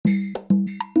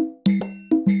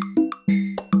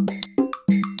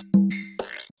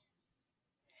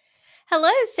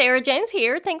Hello, Sarah Jones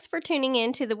here. Thanks for tuning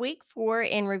in to the Week 4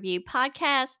 in Review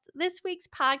podcast. This week's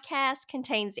podcast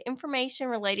contains information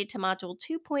related to Module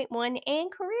 2.1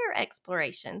 and career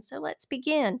exploration. So let's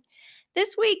begin.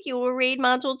 This week, you will read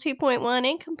Module 2.1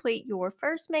 and complete your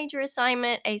first major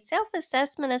assignment, a self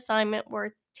assessment assignment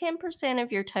worth 10%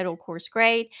 of your total course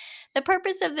grade. The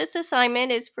purpose of this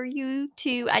assignment is for you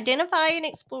to identify and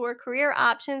explore career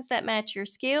options that match your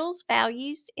skills,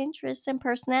 values, interests, and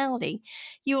personality.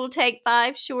 You will take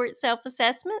 5 short self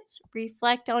assessments,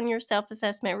 reflect on your self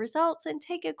assessment results, and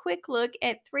take a quick look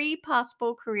at 3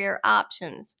 possible career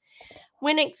options.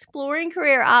 When exploring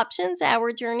career options,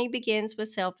 our journey begins with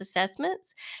self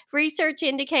assessments. Research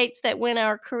indicates that when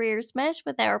our careers mesh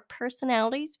with our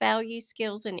personalities, values,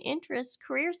 skills, and interests,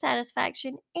 career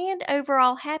satisfaction and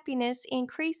overall happiness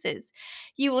increases.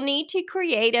 You will need to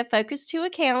create a focus to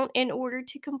account in order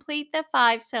to complete the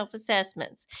 5 self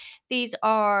assessments. These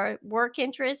are work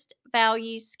interest,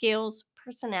 values, skills,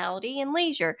 personality, and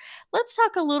leisure. Let's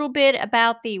talk a little bit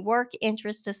about the work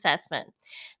interest assessment.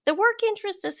 The work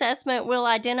interest assessment will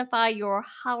identify your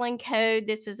Holland code.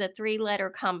 This is a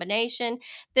 3-letter combination.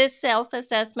 This self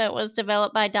assessment was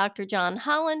developed by Dr. John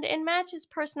Holland and matches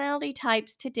personality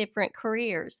types to different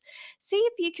careers. See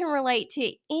if you can relate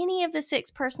to any of the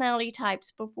 6 personality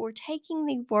types before taking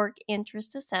the work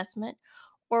interest assessment,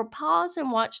 or pause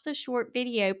and watch the short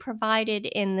video provided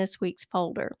in this week's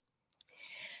folder.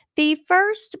 The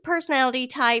first personality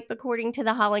type, according to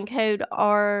the Holland Code,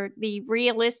 are the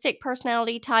realistic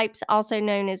personality types, also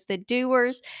known as the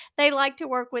doers. They like to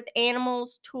work with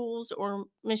animals, tools, or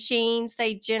machines.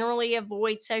 They generally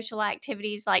avoid social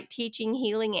activities like teaching,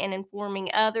 healing, and informing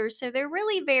others. So they're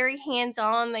really very hands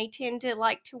on. They tend to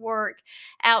like to work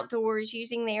outdoors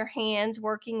using their hands,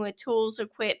 working with tools,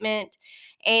 equipment,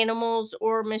 animals,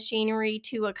 or machinery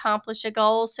to accomplish a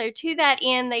goal. So, to that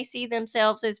end, they see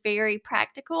themselves as very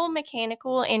practical,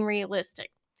 mechanical, and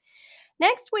realistic.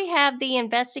 Next, we have the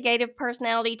investigative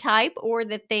personality type, or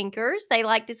the thinkers. They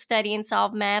like to study and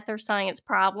solve math or science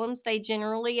problems. They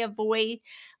generally avoid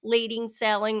leading,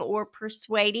 selling, or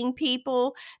persuading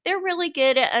people. They're really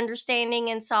good at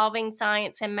understanding and solving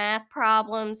science and math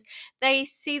problems. They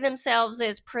see themselves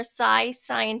as precise,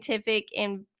 scientific,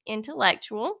 and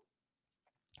intellectual.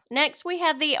 Next, we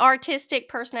have the artistic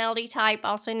personality type,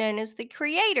 also known as the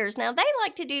creators. Now, they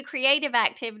like to do creative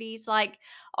activities like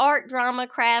art, drama,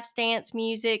 crafts, dance,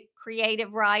 music,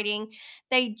 creative writing.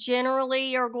 They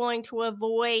generally are going to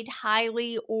avoid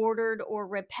highly ordered or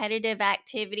repetitive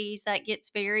activities that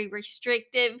gets very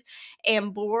restrictive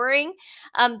and boring.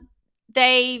 Um,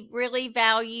 they really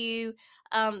value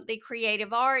the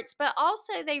creative arts, but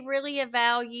also they really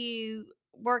value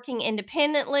working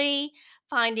independently,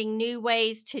 finding new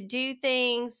ways to do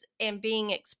things, and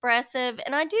being expressive.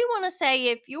 And I do want to say,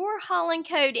 if your Holland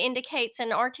code indicates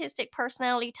an artistic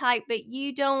personality type, but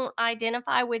you don't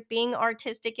identify with being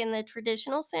artistic in the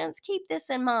traditional sense, keep this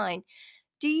in mind.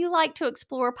 Do you like to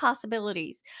explore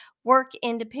possibilities, work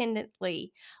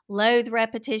independently, loathe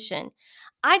repetition?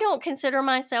 I don't consider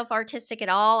myself artistic at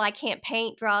all. I can't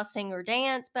paint, draw, sing, or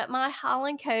dance, but my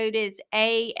Holland code is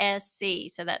ASC.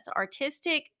 So that's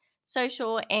artistic,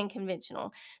 social, and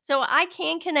conventional. So I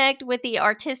can connect with the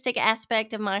artistic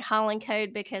aspect of my Holland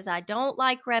code because I don't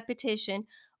like repetition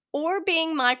or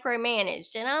being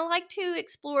micromanaged, and I like to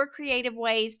explore creative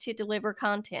ways to deliver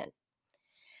content.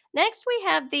 Next, we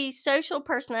have the social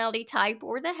personality type,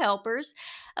 or the helpers.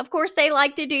 Of course, they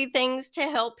like to do things to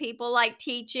help people like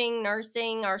teaching,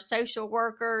 nursing, or social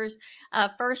workers,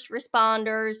 first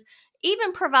responders,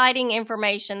 even providing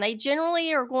information. They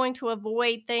generally are going to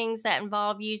avoid things that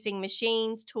involve using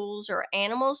machines, tools, or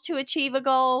animals to achieve a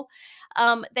goal.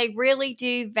 They really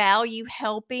do value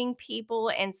helping people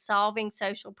and solving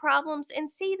social problems and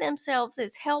see themselves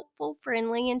as helpful,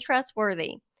 friendly, and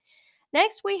trustworthy.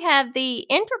 Next, we have the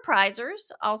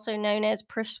enterprisers, also known as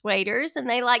persuaders, and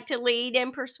they like to lead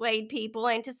and persuade people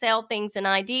and to sell things and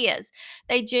ideas.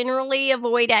 They generally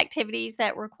avoid activities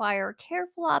that require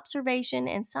careful observation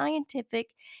and scientific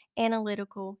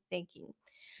analytical thinking.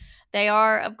 They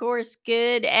are, of course,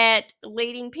 good at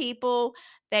leading people.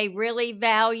 They really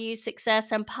value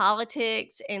success in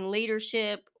politics and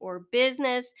leadership or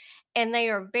business, and they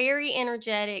are very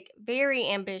energetic, very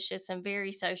ambitious, and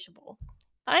very sociable.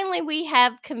 Finally, we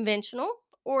have conventional,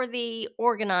 or the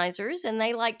organizers, and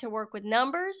they like to work with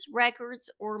numbers,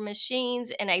 records, or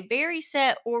machines in a very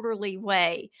set, orderly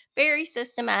way, very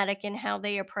systematic in how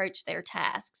they approach their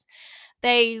tasks.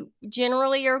 They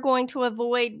generally are going to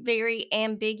avoid very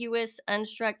ambiguous,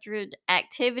 unstructured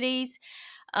activities.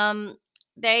 Um,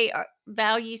 they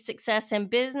value success in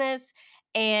business,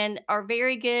 and are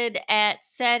very good at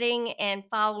setting and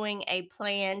following a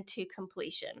plan to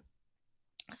completion.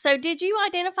 So, did you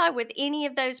identify with any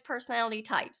of those personality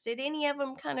types? Did any of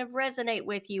them kind of resonate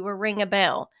with you or ring a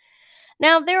bell?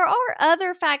 Now, there are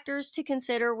other factors to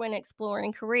consider when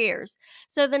exploring careers.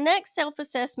 So, the next self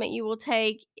assessment you will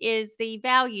take is the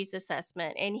values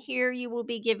assessment. And here you will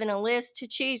be given a list to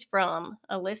choose from,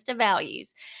 a list of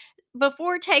values.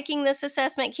 Before taking this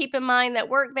assessment, keep in mind that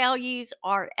work values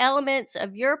are elements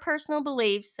of your personal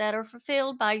beliefs that are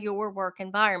fulfilled by your work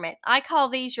environment. I call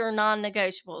these your non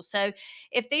negotiables. So,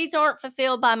 if these aren't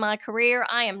fulfilled by my career,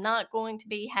 I am not going to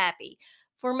be happy.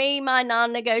 For me, my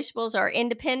non negotiables are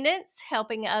independence,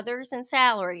 helping others, and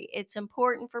salary. It's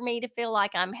important for me to feel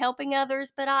like I'm helping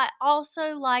others, but I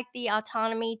also like the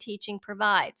autonomy teaching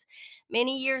provides.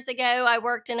 Many years ago, I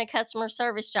worked in a customer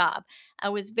service job. I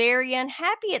was very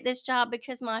unhappy at this job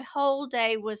because my whole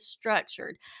day was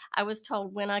structured. I was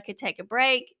told when I could take a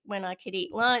break, when I could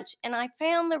eat lunch, and I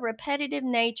found the repetitive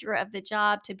nature of the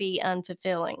job to be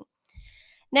unfulfilling.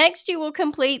 Next, you will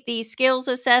complete the skills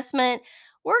assessment.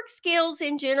 Work skills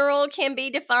in general can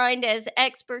be defined as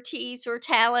expertise or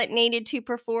talent needed to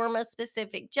perform a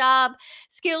specific job.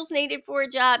 Skills needed for a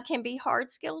job can be hard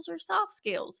skills or soft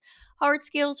skills. Hard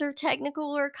skills are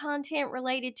technical or content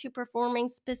related to performing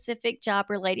specific job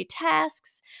related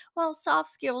tasks, while soft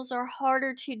skills are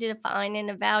harder to define and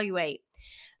evaluate.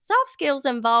 Soft skills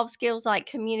involve skills like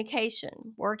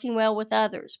communication, working well with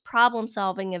others, problem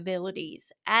solving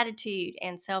abilities, attitude,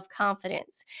 and self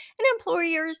confidence. And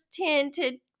employers tend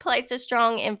to place a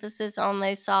strong emphasis on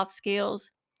those soft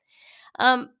skills.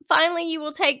 Finally, you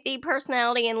will take the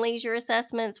personality and leisure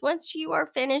assessments. Once you are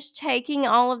finished taking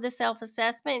all of the self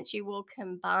assessments, you will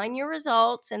combine your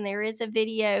results, and there is a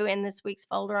video in this week's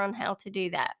folder on how to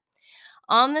do that.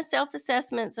 On the self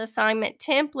assessments assignment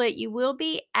template, you will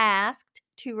be asked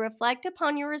to reflect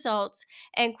upon your results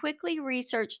and quickly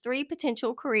research three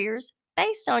potential careers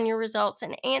based on your results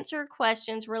and answer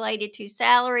questions related to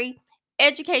salary,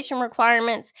 education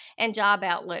requirements, and job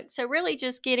outlook. So, really,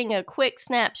 just getting a quick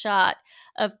snapshot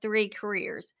of three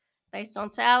careers based on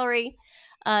salary,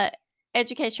 uh,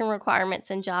 education requirements,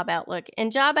 and job outlook.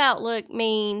 And job outlook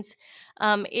means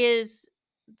is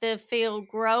the field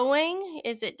growing?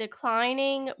 Is it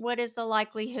declining? What is the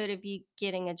likelihood of you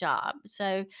getting a job?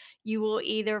 So you will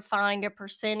either find a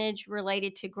percentage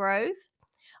related to growth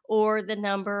or the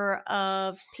number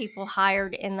of people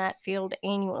hired in that field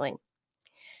annually.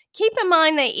 Keep in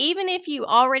mind that even if you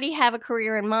already have a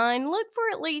career in mind, look for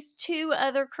at least two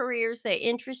other careers that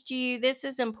interest you. This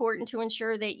is important to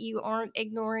ensure that you aren't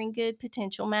ignoring good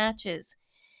potential matches.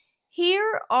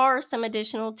 Here are some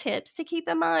additional tips to keep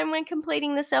in mind when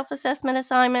completing the self assessment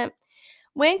assignment.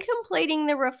 When completing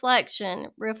the reflection,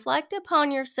 reflect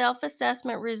upon your self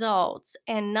assessment results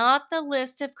and not the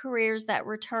list of careers that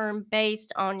return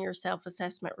based on your self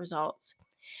assessment results.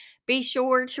 Be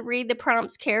sure to read the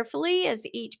prompts carefully as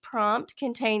each prompt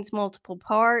contains multiple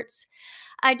parts.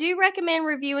 I do recommend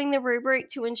reviewing the rubric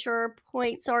to ensure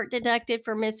points aren't deducted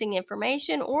for missing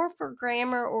information or for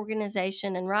grammar,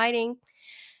 organization, and writing.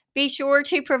 Be sure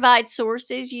to provide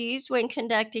sources used when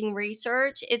conducting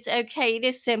research. It's okay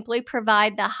to simply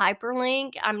provide the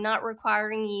hyperlink. I'm not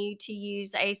requiring you to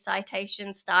use a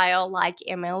citation style like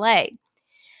MLA.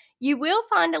 You will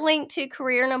find a link to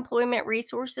career and employment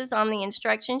resources on the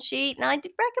instruction sheet, and I do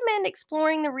recommend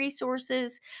exploring the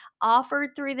resources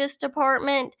offered through this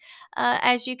department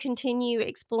as you continue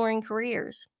exploring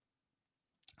careers.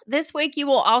 This week, you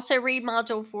will also read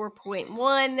Module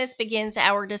 4.1. This begins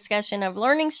our discussion of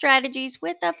learning strategies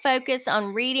with a focus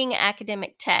on reading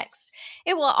academic texts.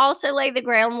 It will also lay the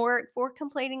groundwork for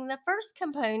completing the first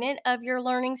component of your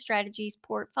learning strategies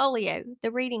portfolio,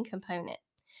 the reading component.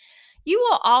 You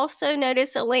will also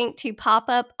notice a link to pop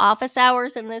up office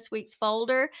hours in this week's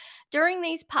folder. During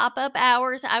these pop up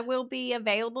hours, I will be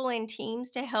available in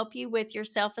Teams to help you with your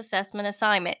self assessment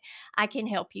assignment. I can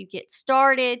help you get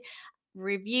started,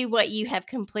 review what you have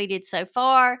completed so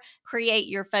far, create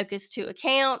your Focus 2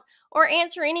 account, or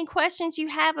answer any questions you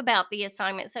have about the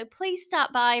assignment. So please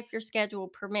stop by if your schedule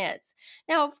permits.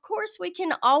 Now, of course, we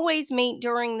can always meet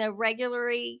during the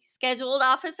regularly scheduled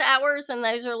office hours, and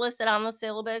those are listed on the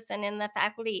syllabus and in the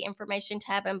faculty information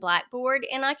tab in Blackboard.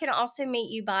 And I can also meet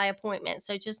you by appointment.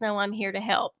 So just know I'm here to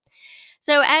help.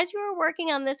 So, as you are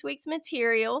working on this week's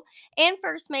material and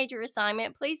first major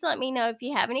assignment, please let me know if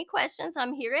you have any questions.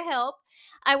 I'm here to help.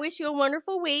 I wish you a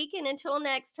wonderful week. And until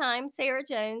next time, Sarah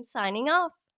Jones signing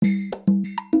off.